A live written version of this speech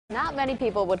Not many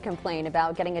people would complain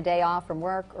about getting a day off from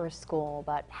work or school,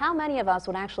 but how many of us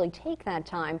would actually take that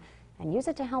time and use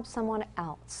it to help someone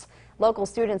else? Local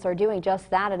students are doing just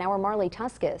that, and our Marley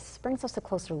Tuskus brings us a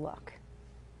closer look.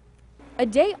 A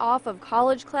day off of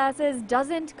college classes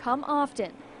doesn't come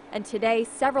often, and today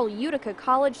several Utica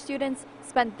College students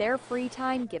spent their free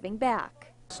time giving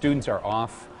back. Students are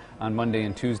off on Monday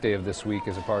and Tuesday of this week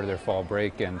as a part of their fall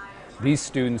break, and these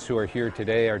students who are here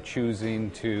today are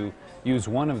choosing to use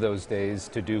one of those days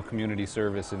to do community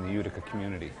service in the Utica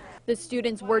community. The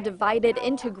students were divided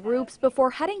into groups before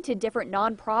heading to different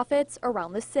nonprofits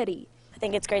around the city. I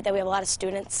think it's great that we have a lot of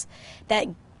students that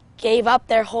gave up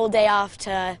their whole day off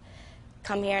to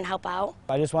come here and help out.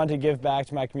 I just wanted to give back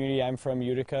to my community. I'm from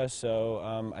Utica,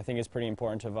 so I think it's pretty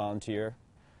important to volunteer.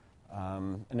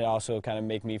 And it also kind of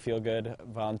make me feel good.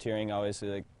 Volunteering always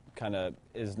kind of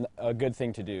is a good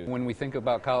thing to do. When we think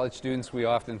about college students, we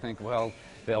often think, well,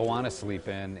 they'll want to sleep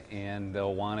in and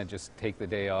they'll want to just take the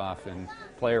day off and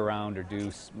play around or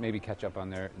maybe catch up on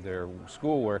their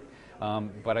schoolwork.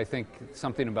 But I think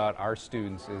something about our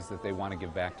students is that they want to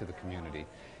give back to the community.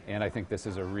 And I think this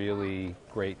is a really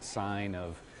great sign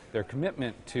of their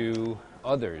commitment to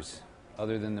others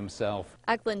other than themselves.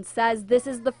 Eklund says this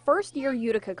is the first year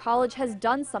Utica College has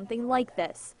done something like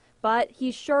this, but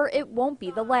he's sure it won't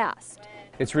be the last.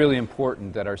 It's really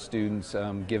important that our students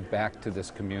give back to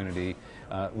this community,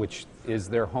 which is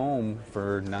their home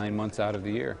for 9 months out of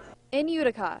the year. In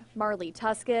Utica, Marley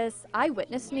Tuskus,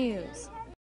 Eyewitness News.